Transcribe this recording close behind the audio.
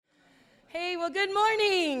Hey, well, good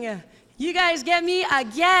morning. You guys get me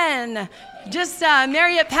again. Just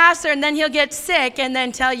marry a pastor and then he'll get sick and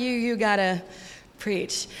then tell you gotta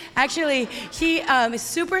preach. Actually, he is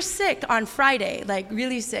super sick on Friday, like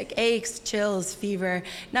really sick, aches, chills, fever.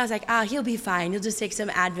 And I was like, he'll be fine. He'll just take some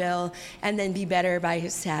Advil and then be better by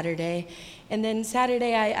Saturday. And then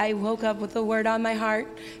Saturday, I woke up with a word on my heart,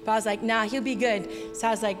 but I was like, nah, he'll be good. So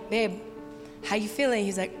I was like, babe, how you feeling?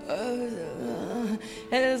 He's like, and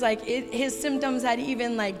it was like his symptoms had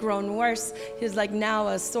even like grown worse. He was like now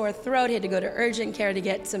a sore throat. He had to go to urgent care to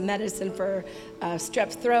get some medicine for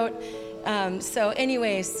strep throat. So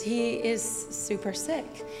anyways, he is super sick.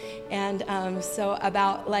 And so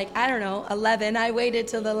about 11, I waited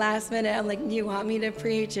till the last minute. I'm like, you want me to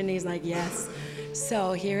preach? And he's like, yes.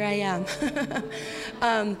 So here I am.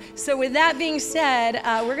 So with that being said,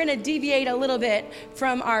 we're going to deviate a little bit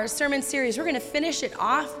from our sermon series. We're going to finish it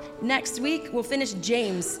off next week. We'll finish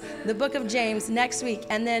James, the book of James, next week.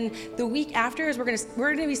 And then the week after is we're going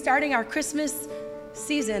to be starting our Christmas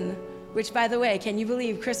season, which, by the way, can you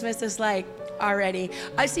believe Christmas is like already?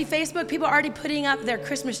 I see Facebook, people are already putting up their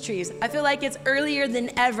Christmas trees. I feel like it's earlier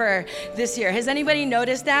than ever this year. Has anybody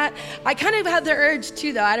noticed that? I kind of had the urge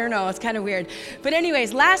too, though. I don't know. It's kind of weird. But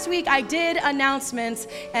anyways, last week I did announcements,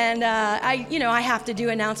 and I have to do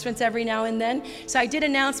announcements every now and then. So I did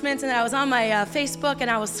announcements, and I was on my Facebook,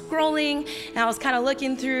 and I was scrolling, and I was kind of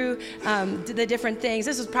looking through the different things.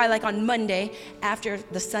 This was probably like on Monday after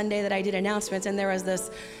the Sunday that I did announcements, and there was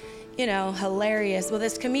this hilarious. Well,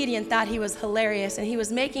 this comedian thought he was hilarious, and he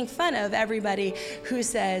was making fun of everybody who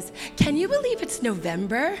says, can you believe it's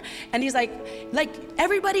November? And he's like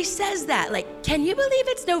everybody says that. Like, can you believe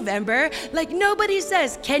it's November? Like, nobody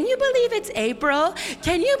says, can you believe it's April?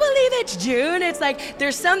 Can you believe it's June? It's like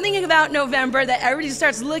there's something about November that everybody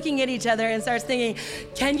starts looking at each other and starts thinking,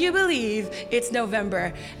 can you believe it's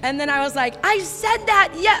November? And then I was like, I said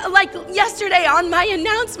that yesterday on my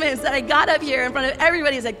announcements that I got up here in front of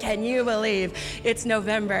everybody. He's like, can you believe it's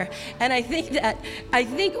November? And I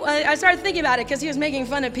started thinking about it because he was making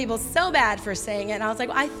fun of people so bad for saying it. And I was like,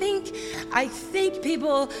 well, I think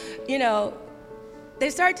people, they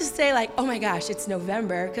start to say like, oh my gosh, it's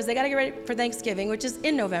November, because they got to get ready for Thanksgiving, which is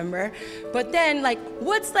in November. But then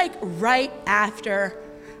what's right after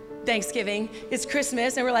Thanksgiving? It's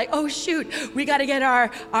Christmas, and we're like, oh shoot, we got to get our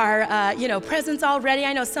presents all ready.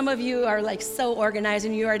 I know some of you are so organized,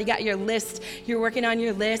 and you already got your list. You're working on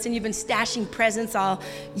your list, and you've been stashing presents all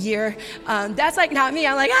year. That's not me.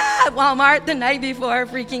 I'm like, at Walmart the night before,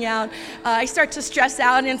 freaking out. I start to stress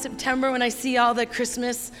out in September when I see all the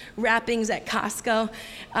Christmas wrappings at Costco.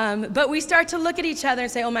 But we start to look at each other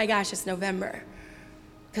and say, oh my gosh, it's November,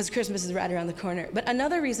 because Christmas is right around the corner. But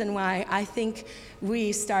another reason why I think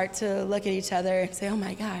we start to look at each other and say, oh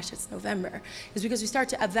my gosh, it's November, is because we start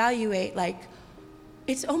to evaluate,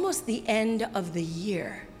 it's almost the end of the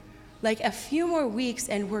year. A few more weeks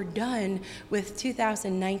and we're done with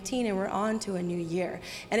 2019 and we're on to a new year.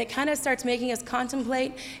 And it kind of starts making us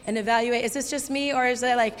contemplate and evaluate, is this just me, or is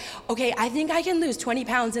it okay, I think I can lose 20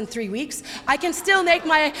 pounds in 3 weeks. I can still make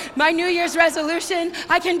my New Year's resolution.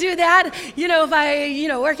 I can do that, if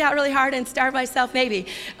I, work out really hard and starve myself, maybe.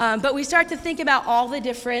 But we start to think about all the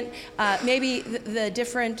different, maybe the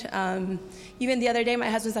different, even the other day, my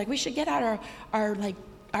husband's like, we should get out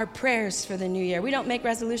our prayers for the new year. We don't make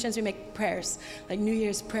resolutions, we make prayers, New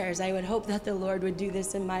Year's prayers. I would hope that the Lord would do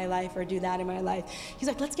this in my life or do that in my life. He's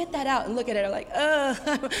like, let's get that out and look at it. I'm like,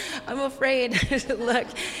 I'm afraid to look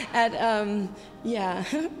at, yeah.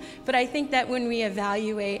 But I think that when we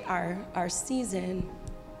evaluate our season,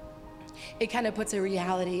 it kind of puts a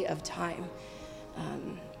reality of time.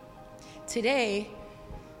 Today,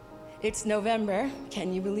 it's November.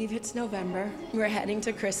 Can you believe it's November? We're heading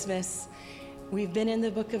to Christmas. We've been in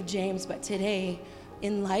the book of James, but today,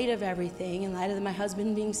 in light of everything, in light of my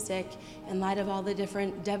husband being sick, in light of all the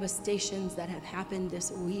different devastations that have happened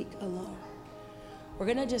this week alone, we're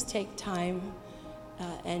going to just take time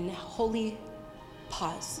and holy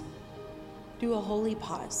pause. Do a holy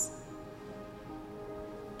pause.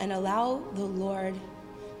 And allow the Lord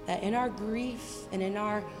that in our grief and in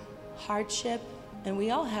our hardship, and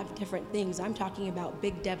we all have different things. I'm talking about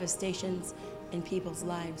big devastations in people's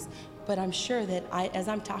lives. But I'm sure that as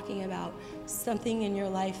I'm talking about something in your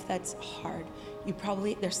life that's hard,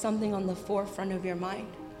 there's something on the forefront of your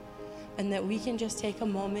mind. And that we can just take a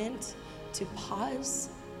moment to pause,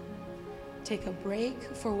 take a break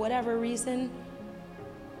for whatever reason,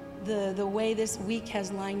 the way this week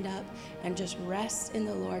has lined up, and just rest in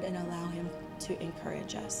the Lord and allow Him to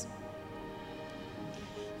encourage us.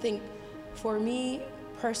 I think for me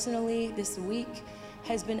personally, this week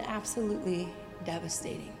has been absolutely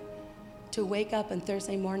devastating. to wake up on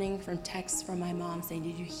Thursday morning from texts from my mom saying,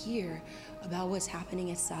 did you hear about what's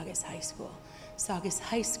happening at Saugus High School? Saugus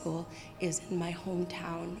High School is in my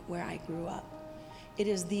hometown where I grew up. It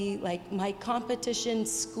is my competition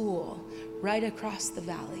school right across the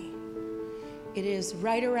valley. It is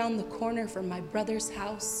right around the corner from my brother's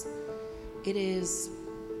house. It is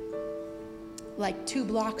like 2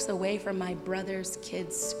 blocks away from my brother's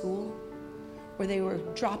kids' school, where they were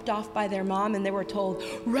dropped off by their mom and they were told,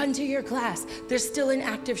 run to your class. There's still an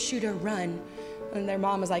active shooter, run. And their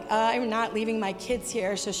mom was like, I'm not leaving my kids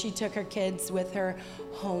here. So she took her kids with her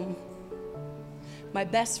home. My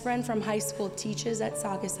best friend from high school teaches at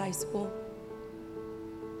Saugus High School.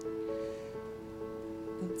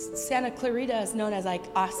 Santa Clarita is known as like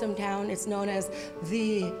Awesome Town. It's known as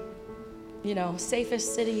the,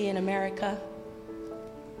 safest city in America.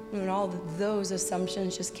 And all those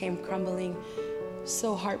assumptions just came crumbling.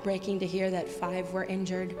 So heartbreaking to hear that 5 were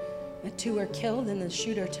injured, that 2 were killed, and the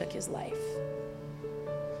shooter took his life.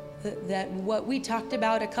 That what we talked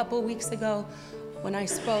about a couple weeks ago when I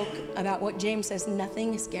spoke about what James says,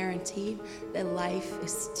 nothing is guaranteed, that life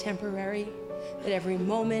is temporary, that every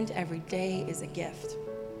moment, every day is a gift.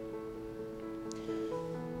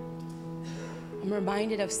 I'm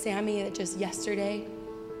reminded of Sammy that just yesterday,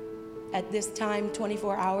 at this time,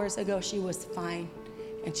 24 hours ago, she was fine,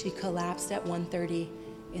 and she collapsed at 1:30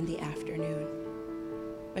 in the afternoon.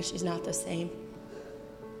 But she's not the same.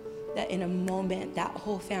 That in a moment, that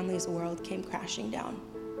whole family's world came crashing down.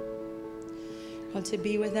 Well, to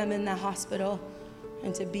be with them in the hospital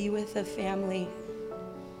and to be with the family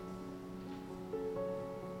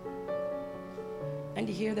and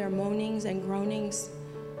to hear their moanings and groanings,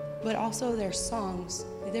 but also their songs.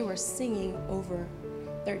 They were singing over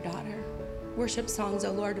their daughter. Worship songs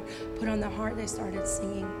the Lord put on their heart, they started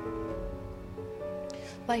singing.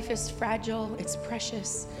 Life is fragile, it's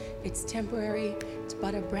precious, it's temporary, it's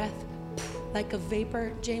but a breath. Like a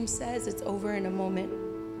vapor, James says, it's over in a moment.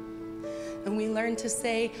 And we learned to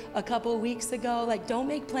say a couple weeks ago, like, don't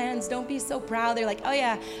make plans, don't be so proud. They're like, oh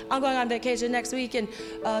yeah, I'm going on vacation next week and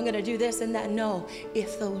I'm gonna do this and that. No,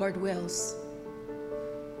 if the Lord wills.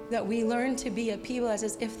 That we learn to be a people that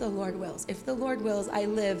says, if the Lord wills. If the Lord wills, I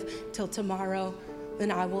live till tomorrow,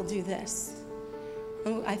 then I will do this.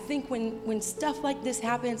 And I think when stuff like this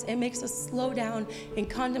happens, it makes us slow down and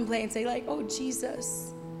contemplate and say like, oh,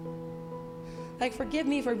 Jesus. Like, forgive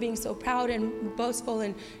me for being so proud and boastful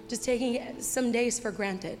and just taking some days for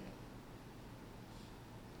granted.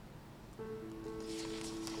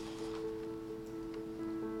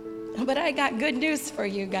 But I got good news for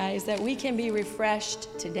you guys, that we can be refreshed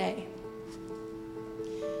today.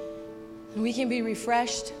 We can be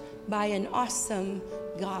refreshed by an awesome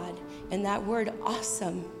God. And that word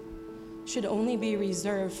awesome should only be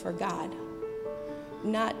reserved for God.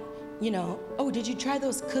 Not, oh, did you try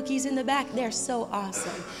those cookies in the back? They're so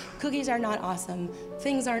awesome. Cookies are not awesome.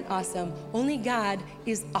 Things aren't awesome. Only God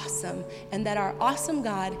is awesome. And that our awesome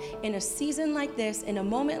God, in a season like this, in a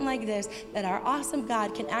moment like this, that our awesome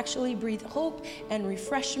God can actually breathe hope and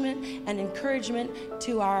refreshment and encouragement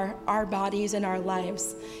to our bodies and our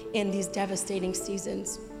lives in these devastating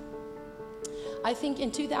seasons. I think in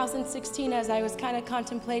 2016, as I was kind of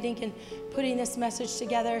contemplating and putting this message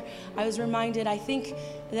together, I was reminded, I think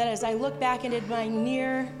that as I look back into my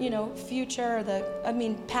near, future,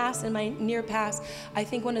 past and my near past, I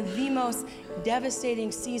think one of the most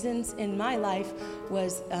devastating seasons in my life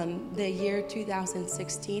was the year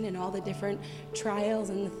 2016 and all the different trials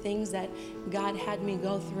and the things that God had me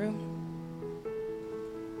go through.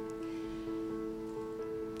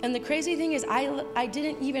 And the crazy thing is, I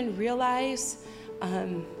didn't even realize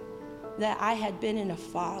that I had been in a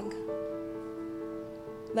fog.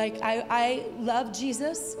 Like, I love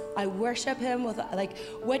Jesus. I worship him with, like,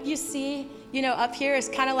 what you see, up here is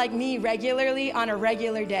kind of like me regularly on a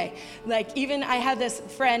regular day. Like, even I have this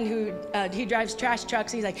friend who, he drives trash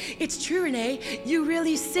trucks. He's like, it's true, Renee, you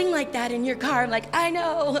really sing like that in your car. I'm like, I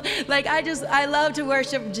know. Like, I love to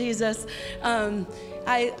worship Jesus.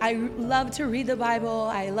 I love to read the Bible.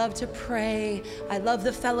 I love to pray. I love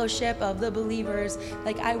the fellowship of the believers.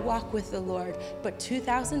 Like, I walk with the Lord. But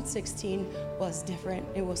 2016 was different.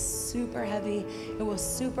 It was super heavy. It was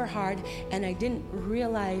super hard. And I didn't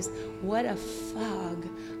realize what a fog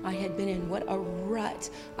I had been in, what a rut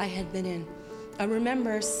I had been in. I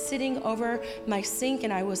remember sitting over my sink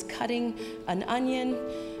and I was cutting an onion,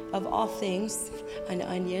 of all things, an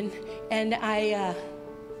onion. And I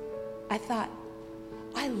thought,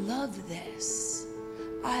 I love this.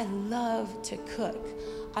 I love to cook.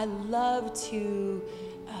 I love to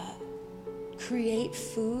create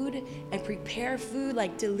food and prepare food,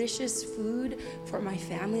 like delicious food for my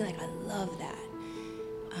family. Like, I love that.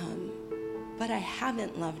 But I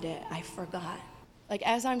haven't loved it. I forgot. Like,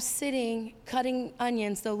 as I'm sitting cutting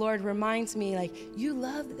onions, the Lord reminds me, like, you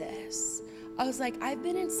love this. I was like, I've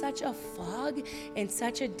been in such a fog and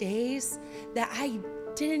such a daze that I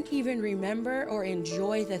didn't even remember or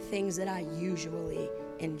enjoy the things that I usually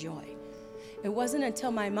enjoy. It wasn't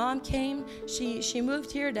until my mom came. She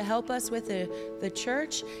moved here to help us with the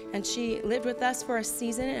church, and she lived with us for a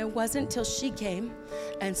season. It wasn't until she came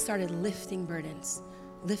and started lifting burdens,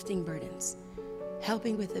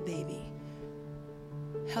 helping with the baby,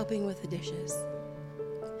 helping with the dishes,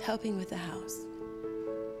 helping with the house,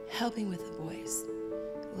 helping with the boys,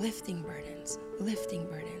 lifting burdens.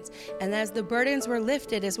 And as the burdens were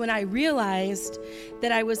lifted is when I realized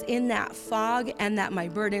that I was in that fog and that my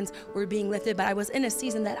burdens were being lifted, but I was in a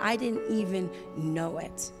season that I didn't even know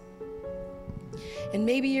it. And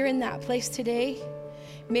maybe you're in that place today.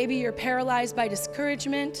 Maybe you're paralyzed by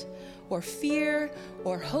discouragement or fear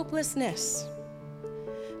or hopelessness.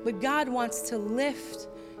 But God wants to lift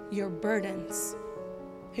your burdens.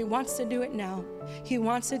 He wants to do it now. He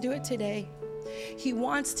wants to do it today. He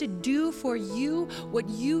wants to do for you what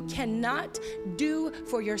you cannot do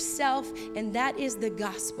for yourself, and that is the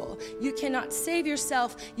gospel. You cannot save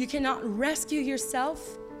yourself. You cannot rescue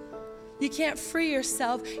yourself. You can't free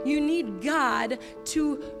yourself. You need God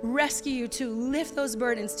to rescue you, to lift those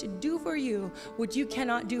burdens, to do for you what you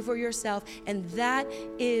cannot do for yourself, and that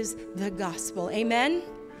is the gospel. Amen?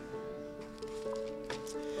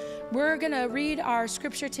 We're going to read our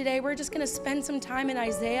scripture today. We're just going to spend some time in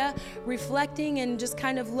Isaiah reflecting and just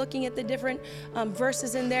kind of looking at the different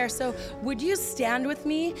verses in there. So would you stand with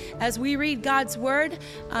me as we read God's word?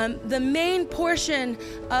 The main portion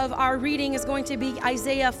of our reading is going to be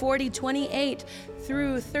Isaiah 40:28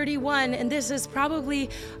 through 31. And this is probably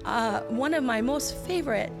one of my most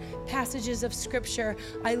favorite passages of scripture.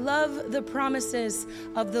 I love the promises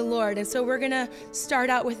of the Lord. And so we're going to start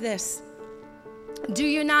out with this. Do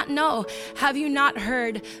you not know? Have you not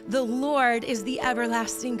heard? The Lord is the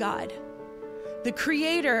everlasting God, the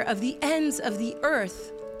creator of the ends of the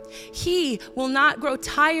earth. He will not grow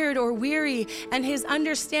tired or weary, and his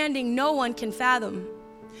understanding no one can fathom.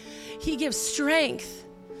 He gives strength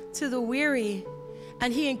to the weary,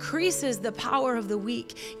 and he increases the power of the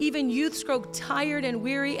weak. Even youths grow tired and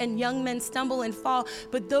weary, and young men stumble and fall.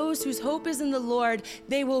 But those whose hope is in the Lord,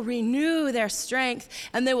 they will renew their strength,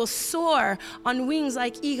 and they will soar on wings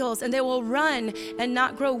like eagles, and they will run and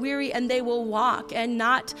not grow weary, and they will walk and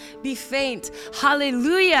not be faint.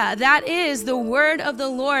 Hallelujah. That is the word of the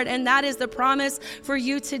Lord, and that is the promise for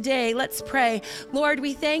you today. Let's pray. Lord,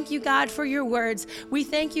 we thank you, God, for your words. We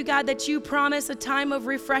thank you, God, that you promise a time of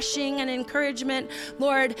refreshing and encouragement.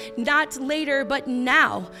 Lord, not later, but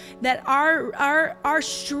now, that our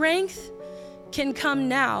strength can come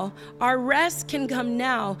now. Our rest can come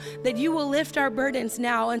now, that you will lift our burdens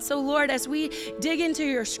now. And so, Lord, as we dig into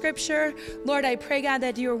your scripture, Lord, I pray, God,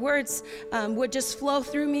 that your words would just flow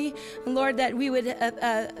through me. And Lord, that we would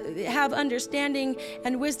have understanding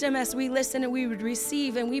and wisdom as we listen, and we would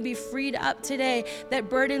receive, and we be freed up today, that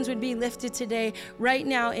burdens would be lifted today, right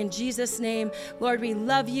now, in Jesus' name. Lord, we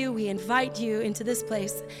love you. We invite you into this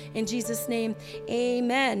place. In Jesus' name,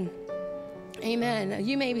 amen. Amen.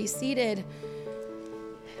 You may be seated.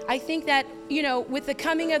 I think that, with the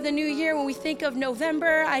coming of the new year, when we think of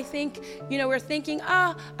November, I think, we're thinking,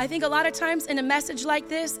 I think a lot of times in a message like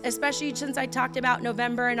this, especially since I talked about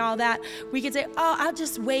November and all that, we could say, I'll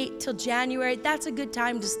just wait till January. That's a good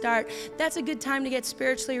time to start. That's a good time to get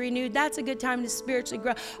spiritually renewed. That's a good time to spiritually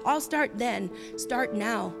grow. I'll start then. Start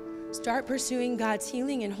now. Start pursuing God's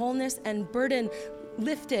healing and wholeness and burden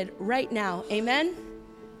lifted right now. Amen?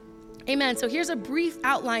 Amen. So here's a brief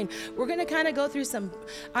outline. We're going to kind of go through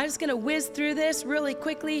I'm just going to whiz through this really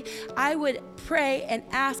quickly. I would pray and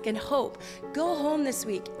ask and hope. Go home this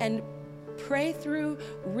week and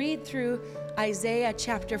read through Isaiah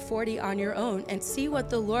chapter 40 on your own and see what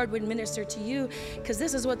the Lord would minister to you, because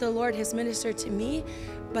this is what the Lord has ministered to me.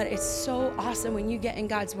 But it's so awesome when you get in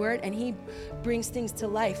God's word and he brings things to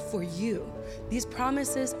life for you. These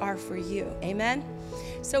promises are for you. Amen.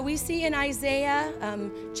 So we see in Isaiah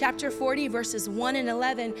chapter 40, verses 1 and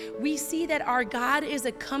 11, we see that our God is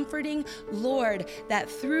a comforting Lord, that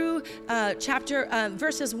through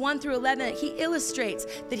verses 1 through 11, he illustrates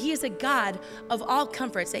that he is a God of all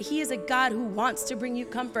comforts, that he is a God who wants to bring you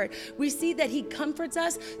comfort. We see that he comforts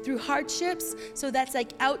us through hardships, so that's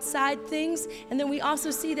like outside things. And then we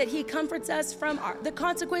also see that he comforts us from the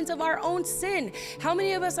consequence of our own sin. How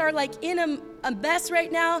many of us are like in a mess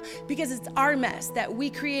right now because it's our mess that we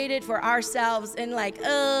created for ourselves and like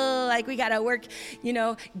we got to work,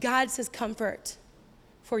 God says comfort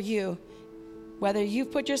for you, whether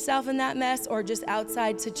you've put yourself in that mess or just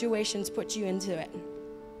outside situations put you into it.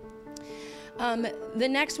 The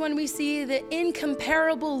next one we see, the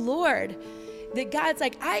incomparable Lord. That God's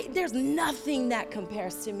like, there's nothing that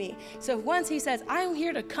compares to me. So once he says, I'm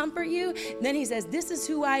here to comfort you, then he says, this is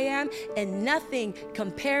who I am, and nothing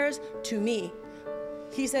compares to me.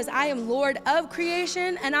 He says, I am Lord of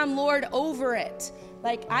creation, and I'm Lord over it.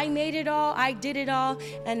 Like, I made it all, I did it all.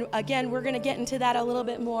 And again, we're going to get into that a little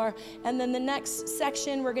bit more. And then the next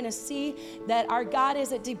section, we're going to see that our God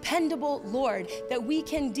is a dependable Lord, that we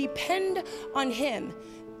can depend on him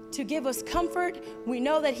to give us comfort. We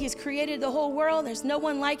know that he's created the whole world. There's no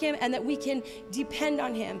one like him, and that we can depend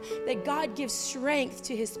on him, that God gives strength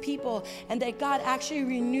to his people, and that God actually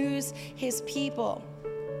renews his people.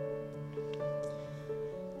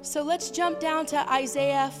 So let's jump down to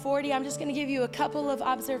Isaiah 40. I'm just going to give you a couple of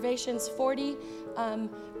observations. 40,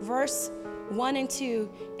 verse 1 and 2.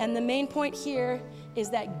 And the main point here is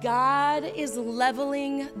that God is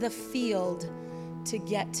leveling the field to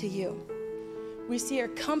get to you. We see here,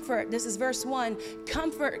 comfort. This is verse 1.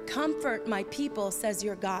 Comfort, comfort my people, says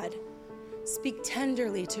your God. Speak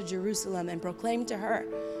tenderly to Jerusalem and proclaim to her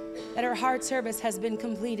that her hard service has been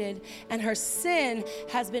completed and her sin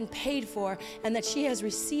has been paid for, and that she has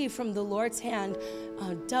received from the Lord's hand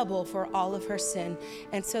double for all of her sin.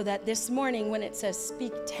 And so that this morning when it says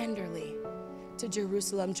speak tenderly to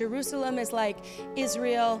Jerusalem, Jerusalem is like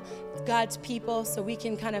Israel, God's people, so we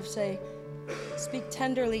can kind of say, speak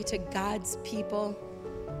tenderly to God's people.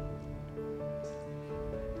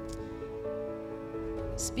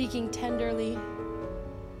 Speaking tenderly,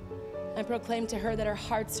 and proclaim to her that her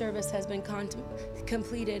hard service has been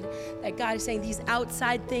completed. That God is saying these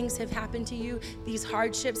outside things have happened to you, these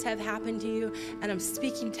hardships have happened to you, and I'm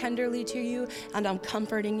speaking tenderly to you, and I'm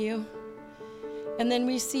comforting you. And then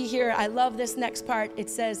we see here, I love this next part. It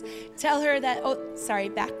says, tell her that,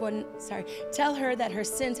 tell her that her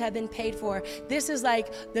sins have been paid for. This is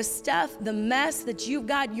like the stuff, the mess that you've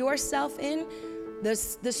got yourself in, the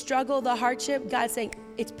struggle, the hardship. God's saying,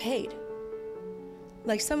 it's paid.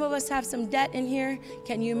 Like some of us have some debt in here.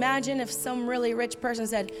 Can you imagine if some really rich person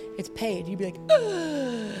said, it's paid? You'd be like,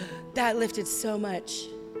 that lifted so much.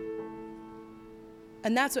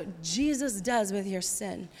 And that's what Jesus does with your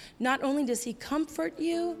sin. Not only does he comfort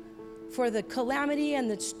you for the calamity and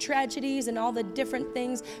the tragedies and all the different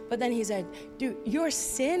things, but then he said, dude, your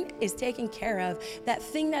sin is taken care of. That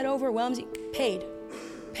thing that overwhelms you, paid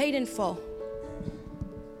in full.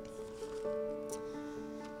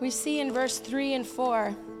 We see in verse 3 and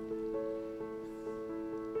 4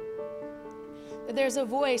 that there's a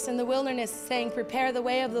voice in the wilderness saying, prepare the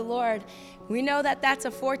way of the Lord. We know that that's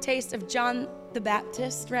a foretaste of John the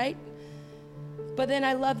Baptist, right? But then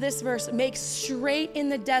I love this verse, make straight in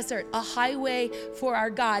the desert a highway for our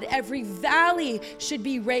God. Every valley should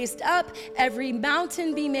be raised up, every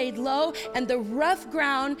mountain be made low, and the rough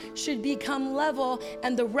ground should become level,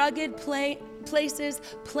 and the rugged places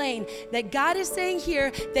plain. That God is saying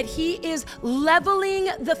here that he is leveling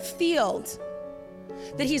the field.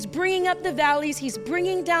 That he's bringing up the valleys, he's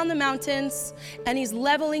bringing down the mountains, and he's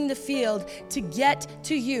leveling the field to get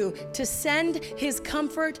to you, to send his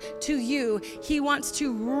comfort to you. He wants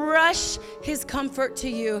to rush his comfort to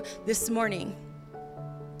you this morning.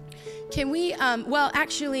 Can we,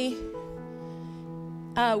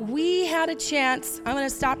 we had a chance, I'm going to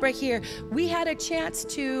stop right here. We had a chance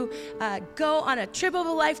to go on a trip of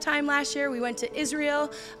a lifetime last year. We went to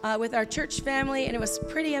Israel with our church family, and it was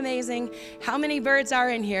pretty amazing. How many birds are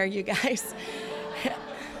in here, you guys? I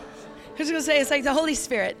was going to say, it's like the Holy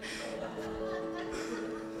Spirit.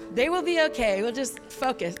 They will be okay. We'll just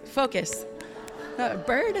focus.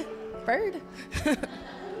 Bird?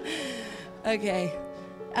 Okay.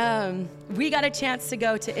 We got a chance to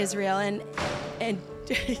go to Israel, and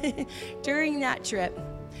during that trip,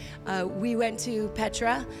 we went to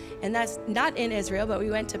Petra, and that's not in Israel, but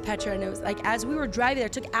we went to Petra, and it was like as we were driving there,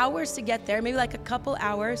 it took hours to get there, maybe like a couple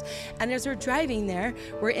hours, and as we're driving there,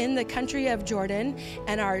 we're in the country of Jordan,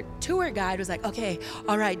 and our tour guide was like, okay,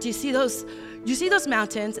 all right, do you see those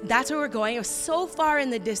mountains? That's where we're going. It was so far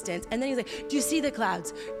in the distance. And then he's like, do you see the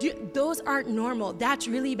clouds? Those aren't normal. That's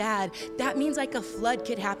really bad. That means like a flood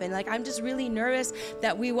could happen. Like, I'm just really nervous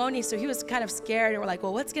that we won't need. So he was kind of scared. And we're like,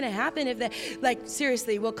 well, what's going to happen if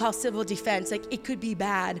seriously, we'll call civil defense. Like, it could be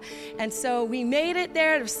bad. And so we made it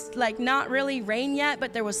there. It was like not really rain yet,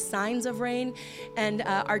 but there was signs of rain. And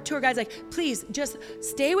our tour guide's like, please just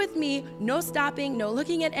stay with me. No stopping, no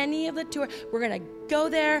looking at any of the tour. We're going to go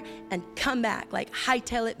there and come back, like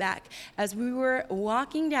hightail it back. As we were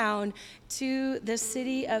walking down to the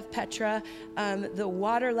city of Petra, the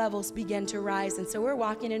water levels began to rise. And so we're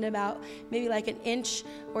walking in about maybe like an inch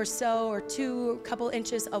or so, or a couple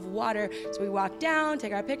inches of water. So we walk down,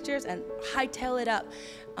 take our pictures, and hightail it up.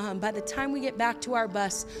 By the time we get back to our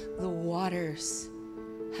bus, the waters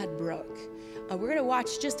had broke. We're going to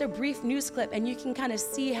watch just a brief news clip, and you can kind of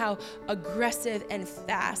see how aggressive and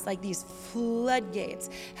fast, like these floodgates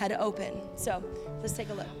had opened. So let's take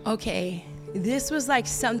a look. Okay, this was like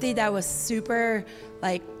something that was super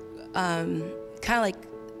like kind of like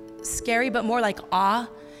scary, but more like awe.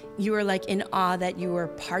 You were like in awe that you were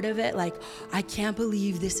part of it. Like, I can't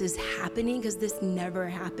believe this is happening, because this never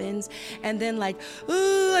happens. And then like,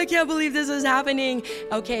 oh, I can't believe this is happening.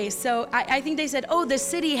 Okay, so I think they said, oh, the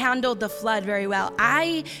city handled the flood very well.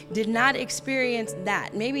 I did not experience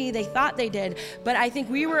that. Maybe they thought they did, but I think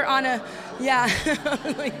we were on a, yeah.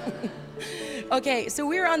 Okay, so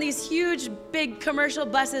we were on these huge, big commercial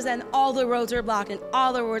buses, and all the roads were blocked and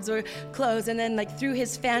all the roads were closed. And then like through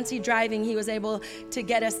his fancy driving, he was able to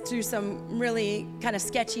get us through some really kind of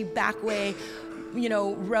sketchy back way,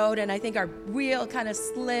 road. And I think our wheel kind of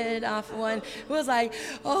slid off one. It was like,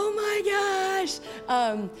 oh my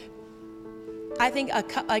gosh. I think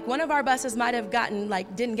like one of our buses might have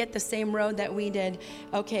didn't get the same road that we did.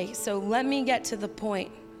 Okay, so let me get to the point.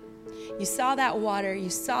 You saw that water, you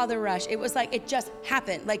saw the rush. It was like it just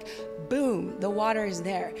happened, like boom, the water is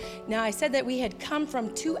there. Now I said that we had come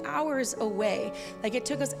from 2 hours away. Like it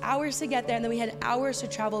took us hours to get there, and then we had hours to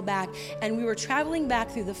travel back. And we were traveling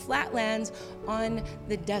back through the flatlands on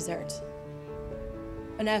the desert.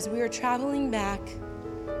 And as we were traveling back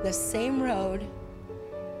the same road,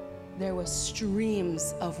 there was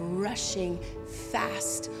streams of rushing,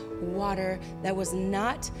 fast water that was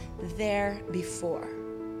not there before.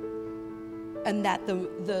 And that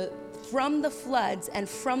from the floods and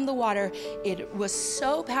from the water, it was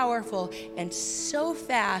so powerful and so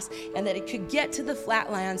fast, and that it could get to the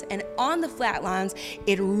flatlands. And on the flatlands,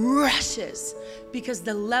 it rushes because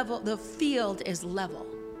the field is level.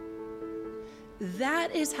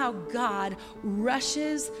 That is how God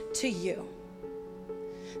rushes to you.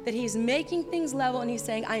 That he's making things level, and he's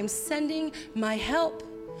saying, I am sending my help,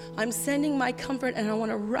 I'm sending my comfort, and I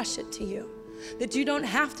want to rush it to you. That you don't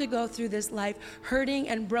have to go through this life hurting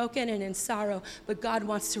and broken and in sorrow, but God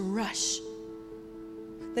wants to rush.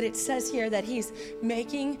 That it says here that he's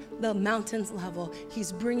making the mountains level.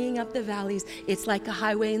 He's bringing up the valleys. It's like a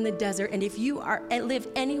highway in the desert. And if you live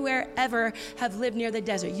anywhere, ever have lived near the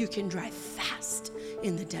desert, you can drive fast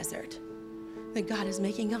in the desert. That God is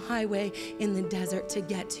making a highway in the desert to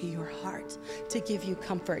get to your heart, to give you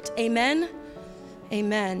comfort. Amen?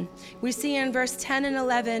 Amen. We see in verse 10 and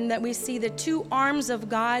 11 that we see the two arms of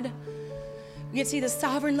God. We can see the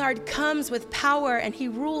sovereign Lord comes with power, and he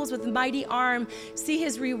rules with mighty arm. See,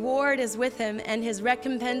 his reward is with him, and his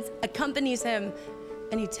recompense accompanies him.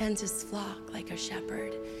 And he tends his flock like a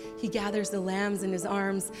shepherd. He gathers the lambs in his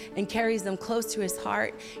arms and carries them close to his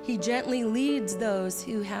heart. He gently leads those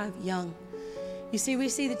who have young. You see, we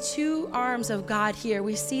see the two arms of God here.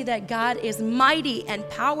 We see that God is mighty and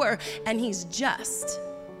power, and he's just.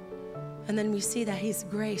 And then we see that he's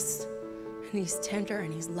grace, and he's tender,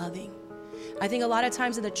 and he's loving. I think a lot of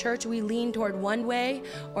times in the church, we lean toward one way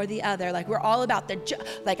or the other. Like we're all about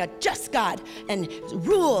like a just God and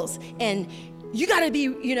rules, and you got to be,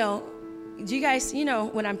 do you guys,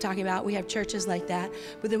 what I'm talking about? We have churches like that,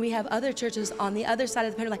 but then we have other churches on the other side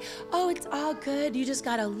of the pendulum, like, oh, it's all good. You just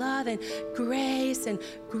got to love and grace and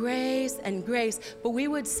grace and grace. But we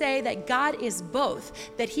would say that God is both,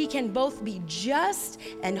 that he can both be just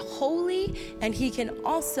and holy, and he can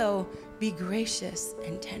also be gracious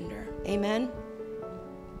and tender. Amen.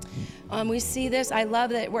 We see this. I love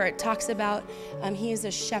that where it talks about he is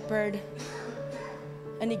a shepherd,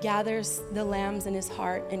 and he gathers the lambs in his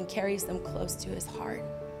heart and carries them close to his heart.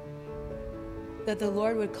 That the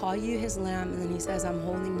Lord would call you his lamb, and then he says, I'm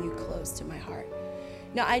holding you close to my heart.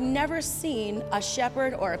 Now, I'd never seen a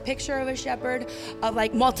shepherd or a picture of a shepherd of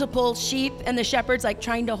like multiple sheep and the shepherd's like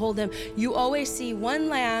trying to hold them. You always see one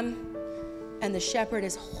lamb, and the shepherd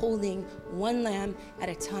is holding one lamb at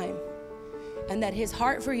a time. And that his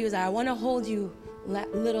heart for you is, I want to hold you,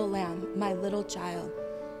 little lamb, my little child.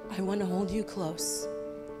 I want to hold you close.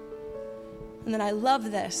 And then I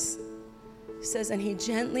love this. It says, and he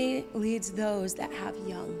gently leads those that have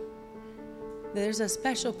young. There's a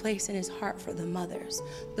special place in his heart for the mothers,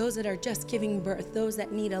 those that are just giving birth, those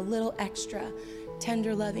that need a little extra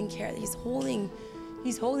tender, loving care. He's holding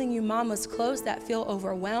you mamas close that feel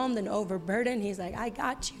overwhelmed and overburdened. He's like, I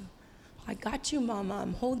got you, mama.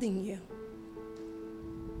 I'm holding you.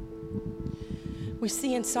 We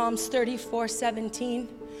see in Psalms 34:17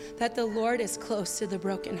 that the Lord is close to the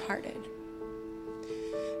brokenhearted.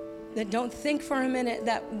 That don't think for a minute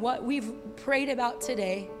that what we've prayed about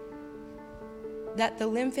today, that the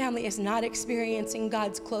Lim family is not experiencing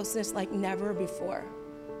God's closeness like never before,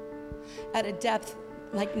 at a depth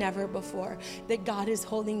like never before, that God is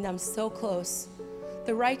holding them so close.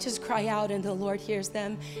 The righteous cry out and the Lord hears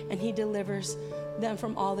them and he delivers them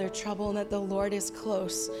from all their trouble, and that the Lord is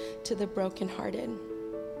close to the brokenhearted.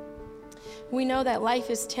 We know that life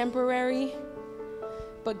is temporary,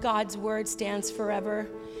 but God's word stands forever.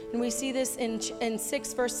 And we see this in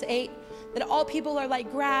 6 verse 8, that all people are like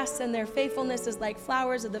grass and their faithfulness is like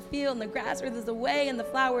flowers of the field, and the grass withers away and the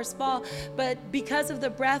flowers fall. But because of the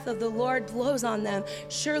breath of the Lord blows on them,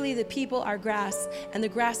 surely the people are grass, and the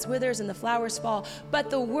grass withers and the flowers fall. But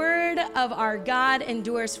the word of our God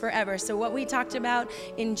endures forever. So what we talked about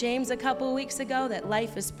in James a couple weeks ago, that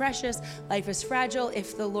life is precious, life is fragile.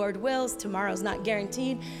 If the Lord wills, tomorrow's not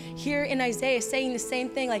guaranteed. Here in Isaiah saying the same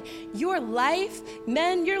thing, like your life,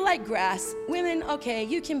 men, you're like grass. Women, okay,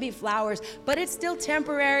 you can be flowers, but it's still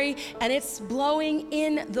temporary and it's blowing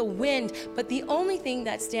in the wind. But the only thing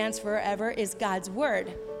that stands forever is God's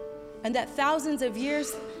word. And that thousands of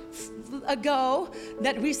years ago,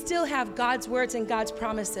 that we still have God's words and God's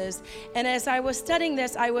promises. And as I was studying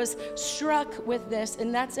this, I was struck with this,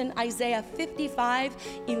 and that's in Isaiah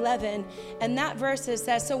 55:11. And that verse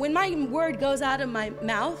says, so when my word goes out of my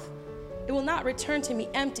mouth, it will not return to me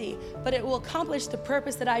empty, but it will accomplish the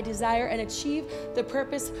purpose that I desire and achieve the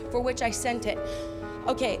purpose for which I sent it.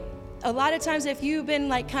 Okay, a lot of times if you've been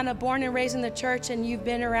like kind of born and raised in the church and you've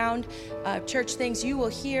been around church things, you will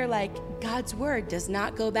hear like God's word does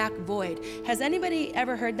not go back void. Has anybody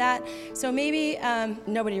ever heard that? So maybe,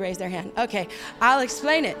 nobody raised their hand. Okay, I'll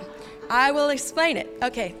explain it. I will explain it.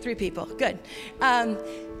 Okay, 3 people, good.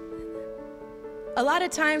 A lot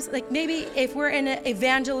of times, like maybe if we're in an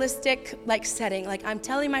evangelistic like setting, like I'm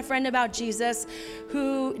telling my friend about Jesus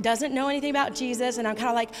who doesn't know anything about Jesus, and I'm kind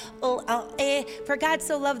of like, for God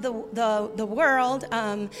so loved the world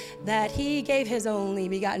that he gave his only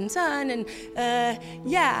begotten son, and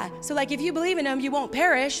yeah, so like if you believe in him, you won't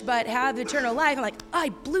perish but have eternal life. I'm like, I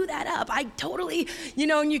blew that up. I totally,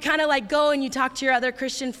 and you kind of like go and you talk to your other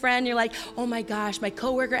Christian friend. You're like, oh my gosh, my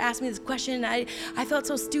coworker asked me this question. I felt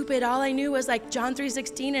so stupid. All I knew was like John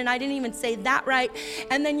 3:16, and I didn't even say that right.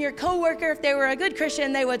 And then your coworker, if they were a good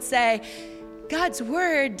Christian, they would say, God's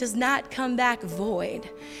word does not come back void.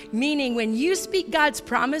 Meaning when you speak God's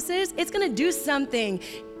promises, it's going to do something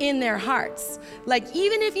in their hearts. Like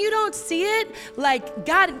even if you don't see it, like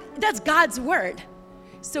God, that's God's word.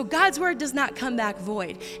 So God's word does not come back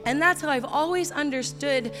void. And that's how I've always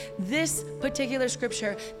understood this particular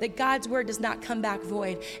scripture, that God's word does not come back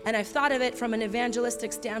void. And I've thought of it from an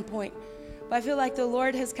evangelistic standpoint. But I feel like the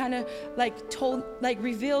Lord has kind of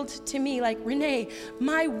revealed to me, like, Renee,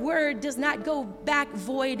 my word does not go back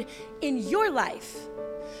void in your life.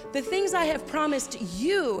 The things I have promised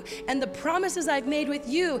you and the promises I've made with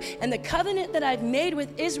you and the covenant that I've made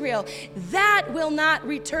with Israel, that will not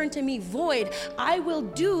return to me void. I will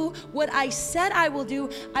do what I said I will do.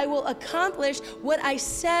 I will accomplish what I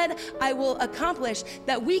said I will accomplish.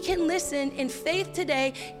 That we can listen in faith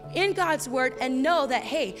today in God's word and know that,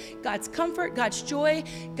 hey, God's comfort, God's joy,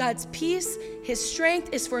 God's peace, his strength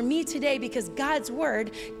is for me today, because God's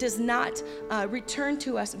word does not return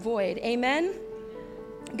to us void. Amen?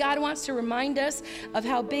 God wants to remind us of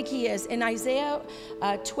how big he is. In Isaiah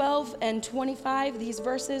 12 and 25, these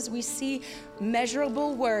verses, we see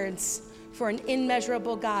measurable words for an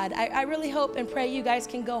immeasurable God. I really hope and pray you guys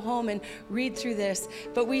can go home and read through this,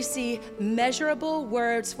 but we see measurable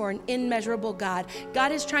words for an immeasurable God.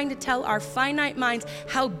 God is trying to tell our finite minds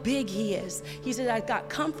how big he is. He said, I've got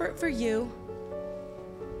comfort for you.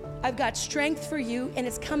 I've got strength for you, and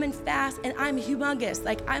it's coming fast, and I'm humongous.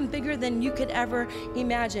 Like, I'm bigger than you could ever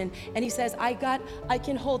imagine. And he says, I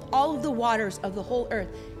can hold all of the waters of the whole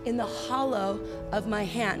earth in the hollow of my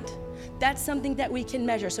hand. That's something that we can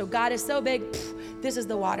measure. So God is so big, this is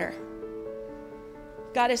the water.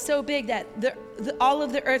 God is so big that all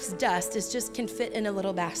of the earth's dust can fit in a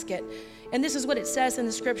little basket. And this is what it says in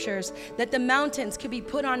the scriptures, that the mountains could be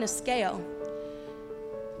put on a scale,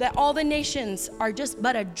 that all the nations are just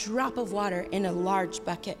but a drop of water in a large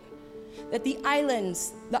bucket. That the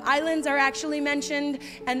islands are actually mentioned,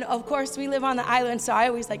 and of course we live on the island, so I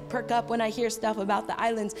always perk up when I hear stuff about the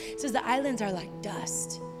islands. It says the islands are like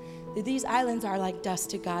dust. That these islands are like dust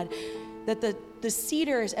to God. That the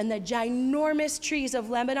cedars and the ginormous trees of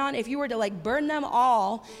Lebanon, if you were to like burn them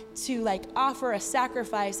all to like offer a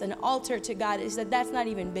sacrifice, an altar to God, he said, that's not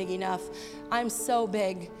even big enough. I'm so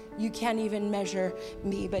big, you can't even measure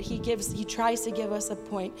me. But he tries to give us a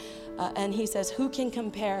point, and he says, who can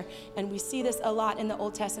compare? And we see this a lot in the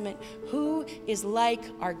Old Testament. Who is like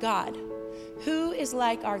our God? Who is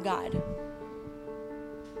like our God?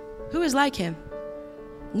 Who is like him?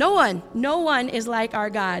 No one. No one is like our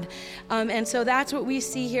God. And so that's what we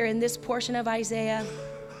see here in this portion of Isaiah.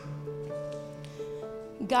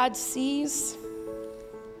 God sees,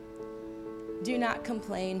 do not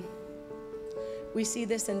complain. We see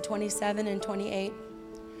this in 27 and 28.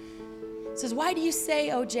 It says, why do you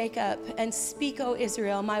say, O Jacob, and speak, O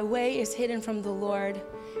Israel, my way is hidden from the Lord,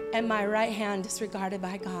 and my right hand disregarded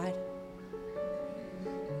by God?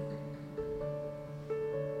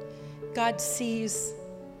 God sees.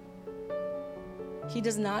 He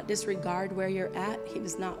does not disregard where you're at. He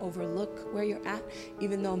does not overlook where you're at.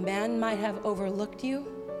 Even though man might have overlooked you,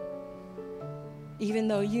 even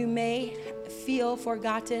though you may feel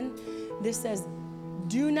forgotten, this says,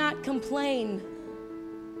 do not complain.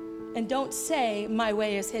 And don't say, my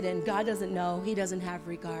way is hidden. God doesn't know. He doesn't have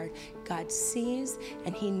regard. God sees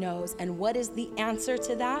and he knows. And what is the answer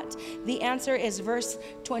to that? The answer is verse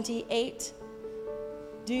 28.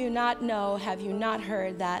 Do you not know, have you not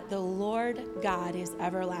heard that the Lord God is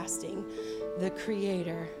everlasting, the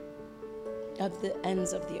creator of the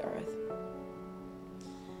ends of the earth?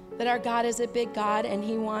 That our God is a big God and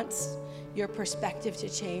he wants your perspective to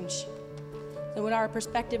change. And when our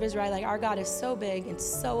perspective is right, like our God is so big and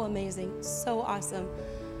so amazing, so awesome.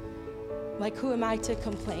 Like, who am I to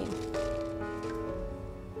complain?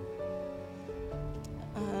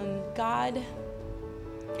 God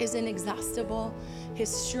is inexhaustible. His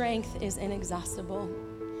strength is inexhaustible.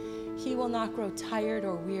 He will not grow tired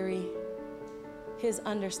or weary. His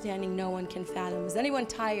understanding no one can fathom. Is anyone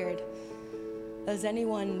tired? Is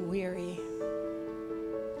anyone weary?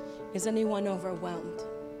 Is anyone overwhelmed?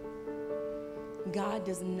 God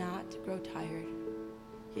does not grow tired.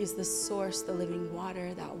 He's the source, the living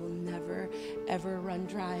water that will never, ever run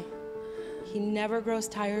dry. He never grows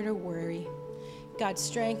tired or weary. God's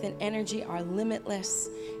strength and energy are limitless,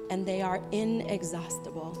 and they are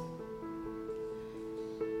inexhaustible.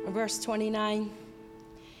 Verse 29,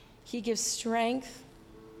 he gives strength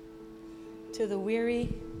to the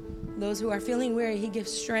weary. Those who are feeling weary, he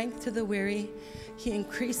gives strength to the weary. He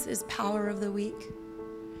increases power of the weak.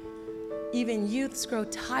 Even youths grow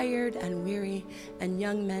tired and weary, and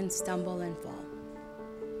young men stumble and fall.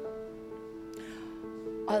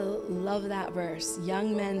 I love that verse.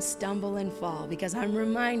 Young men stumble and fall, because I'm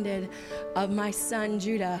reminded of my son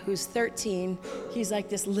Judah, who's 13. He's like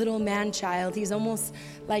this little man child. He's almost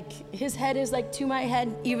like, his head is like to my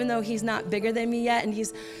head, even though he's not bigger than me yet, and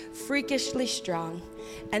he's freakishly strong.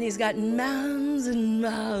 And he's got mounds and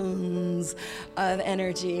mounds of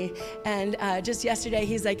energy. And just yesterday,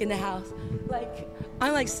 he's like in the house, like,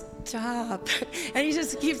 I'm like, stop. And he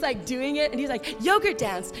just keeps like doing it. And he's like, yogurt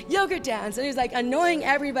dance. And he's like annoying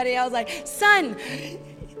everybody. I was like, son,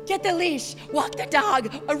 get the leash, walk the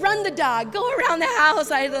dog, or run the dog, go around the house.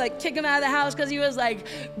 I had to like kick him out of the house because he was like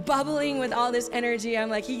bubbling with all this energy. I'm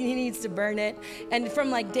like, he needs to burn it. And from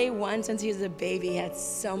like day one, since he was a baby, he had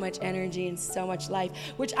so much energy and so much life,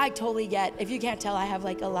 which I totally get. If you can't tell, I have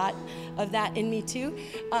like a lot of that in me too.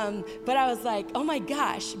 But I was like, oh my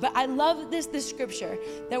gosh. But I love this scripture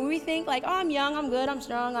that when we think like, oh, I'm young, I'm good, I'm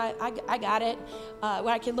strong, I got it. When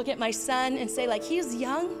I can look at my son and say like, he's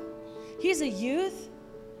young, he's a youth.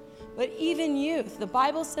 But even youth, the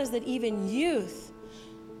Bible says that even youths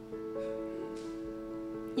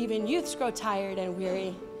grow tired and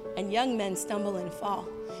weary, and young men stumble and fall.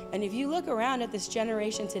 And if you look around at this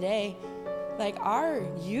generation today, like our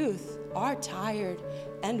youth are tired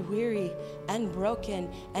and weary and broken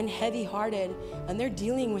and heavy-hearted, and they're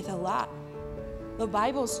dealing with a lot. The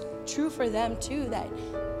Bible's true for them too,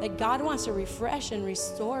 that God wants to refresh and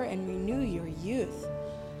restore and renew your youth.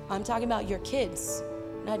 I'm talking about your kids,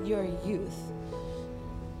 not your youth.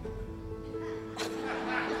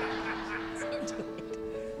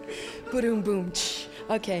 Boom, boom.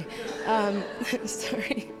 Okay.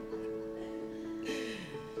 Sorry.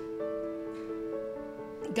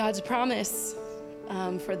 God's promise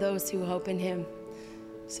for those who hope in him.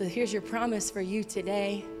 So here's your promise for you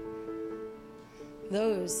today.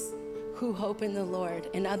 Those who hope in the Lord.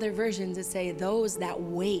 In other versions, it say those that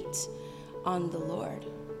wait on the Lord.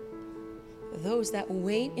 Those that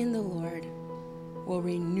wait in the Lord will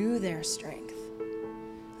renew their strength,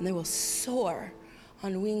 and they will soar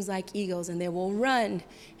on wings like eagles, and they will run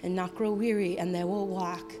and not grow weary, and they will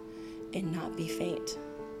walk and not be faint.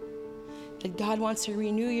 That God wants to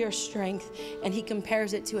renew your strength, and he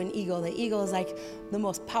compares it to an eagle. The eagle is like the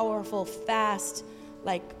most powerful, fast,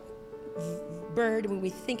 like bird. When we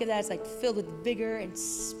think of that, it's like filled with vigor and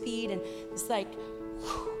speed, and it's like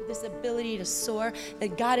this ability to soar.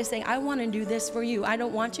 That God is saying, I want to do this for you. I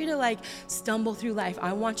don't want you to like stumble through life.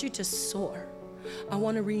 I want you to soar. I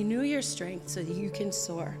want to renew your strength so that you can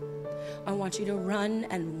soar. I want you to run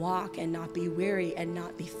and walk and not be weary and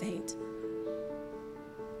not be faint.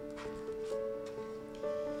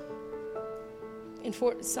 In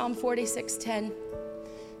Psalm 46:10,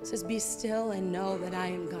 it says, be still and know that I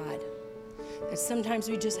am God. That sometimes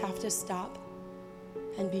we just have to stop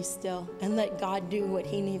and be still and let God do what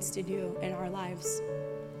he needs to do in our lives.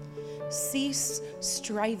 Cease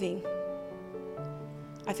striving.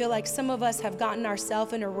 I feel like some of us have gotten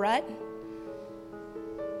ourselves in a rut,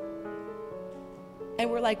 and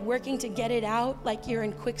we're like working to get it out, like you're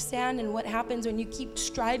in quicksand. And what happens when you keep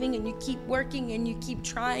striving and you keep working and you keep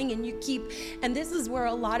trying and and this is where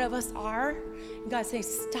a lot of us are. And God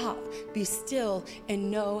says, stop, be still, and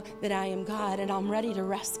know that I am God, and I'm ready to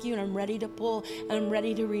rescue, and I'm ready to pull, and I'm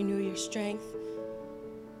ready to renew your strength.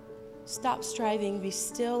 Stop striving, be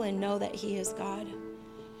still, and know that he is God.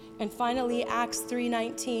 And finally, Acts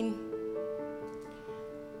 3:19.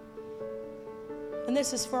 And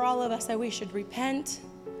this is for all of us, that we should repent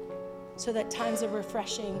so that times of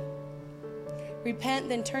refreshing. Repent,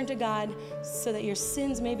 then turn to God so that your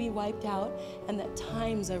sins may be wiped out and that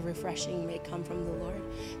times of refreshing may come from the Lord.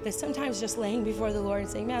 That sometimes just laying before the Lord and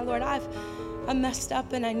saying, man, Lord, I've messed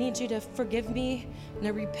up and I need you to forgive me. And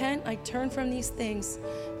I repent, I turn from these things.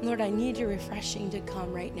 And Lord, I need your refreshing to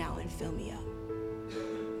come right now and fill me up.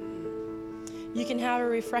 You can have a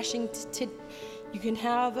refreshing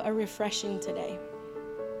today.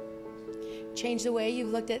 Change the way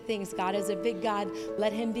you've looked at things. God is a big God.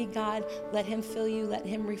 Let him be God. Let him fill you. Let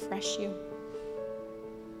him refresh you.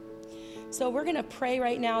 So we're going to pray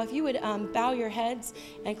right now. If you would bow your heads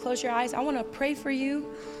and close your eyes, I want to pray for you.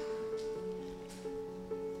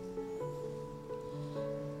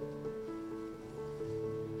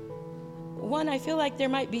 One, I feel like there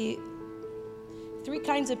might be three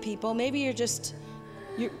kinds of people. Maybe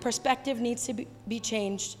your perspective needs to be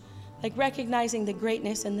changed. Like recognizing the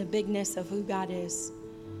greatness and the bigness of who God is.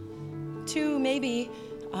 Two, maybe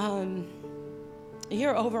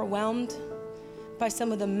you're overwhelmed by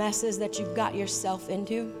some of the messes that you've got yourself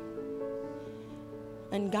into.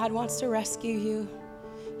 And God wants to rescue you.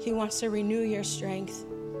 He wants to renew your strength.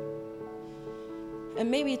 And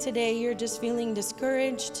maybe today you're just feeling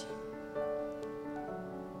discouraged.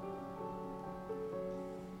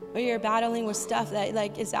 Or you're battling with stuff that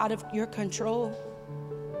like is out of your control.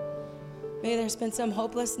 Maybe there's been some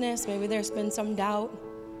hopelessness. Maybe there's been some doubt.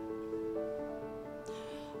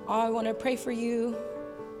 I want to pray for you.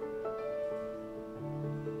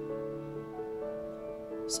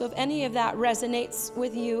 So if any of that resonates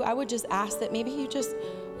with you, I would just ask that maybe you just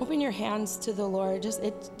open your hands to the Lord.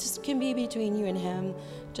 It just can be between you and him,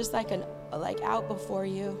 just like out before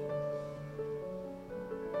you.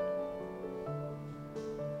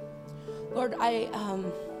 Lord,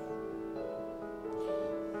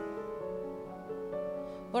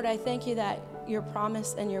 Lord, I thank you that your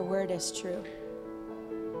promise and your word is true.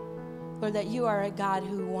 Lord, that you are a God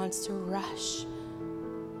who wants to rush.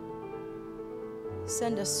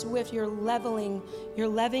 Send a swift, you're leveling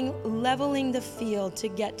the field to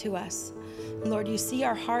get to us. And Lord, you see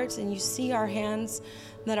our hearts and you see our hands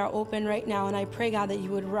that are open right now. And I pray, God, that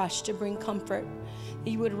you would rush to bring comfort, that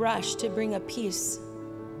you would rush to bring a peace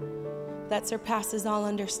that surpasses all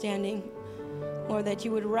understanding. Lord, that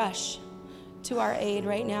you would rush to our aid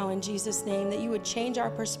right now in Jesus' name, that you would change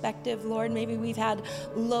our perspective, Lord. Maybe we've had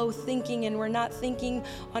low thinking and we're not thinking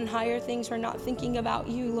on higher things. We're not thinking about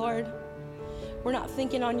you, Lord. We're not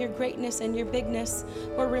thinking on your greatness and your bigness.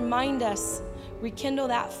 Lord, remind us, rekindle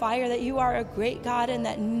that fire that you are a great God and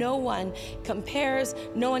that no one compares,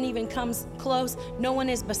 no one even comes close, no one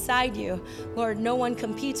is beside you. Lord, no one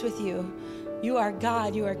competes with you. You are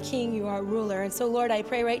God, you are King, you are ruler. And so, Lord, I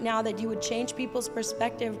pray right now that you would change people's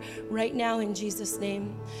perspective right now in Jesus'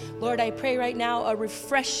 name. Lord, I pray right now a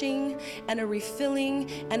refreshing and a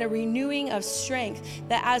refilling and a renewing of strength,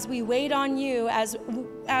 that as we wait on you, as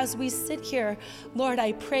we sit here, Lord,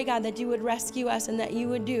 I pray, God, that you would rescue us and that you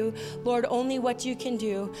would do, Lord, only what you can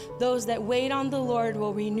do. Those that wait on the Lord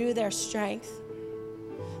will renew their strength,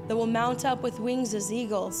 that will mount up with wings as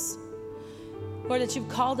eagles. Lord, that you've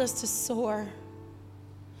called us to soar.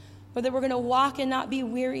 Lord, that we're going to walk and not be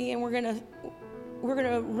weary, and we're going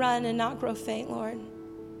to run and not grow faint, Lord.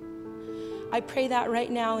 I pray that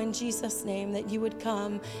right now in Jesus' name, that you would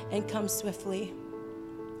come and come swiftly.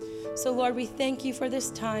 So Lord, we thank you for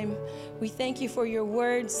this time. We thank you for your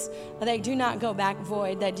words, that they do not go back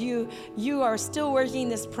void, that you are still working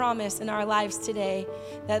this promise in our lives today,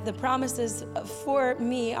 that the promises for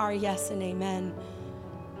me are yes and amen.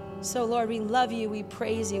 So Lord, we love you, we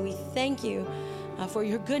praise you, we thank you for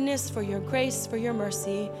your goodness, for your grace, for your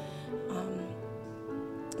mercy.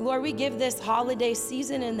 Lord, we give this holiday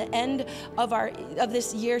season and the end of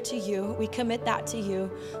this year to you. We commit that to you.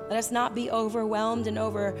 Let us not be overwhelmed and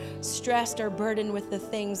overstressed or burdened with the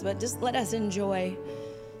things, but just let us enjoy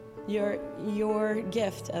your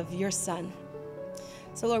gift of your Son.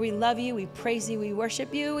 So Lord, we love you, we praise you, we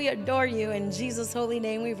worship you, we adore you. In Jesus' holy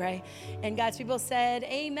name we pray. And God's people said,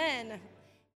 amen.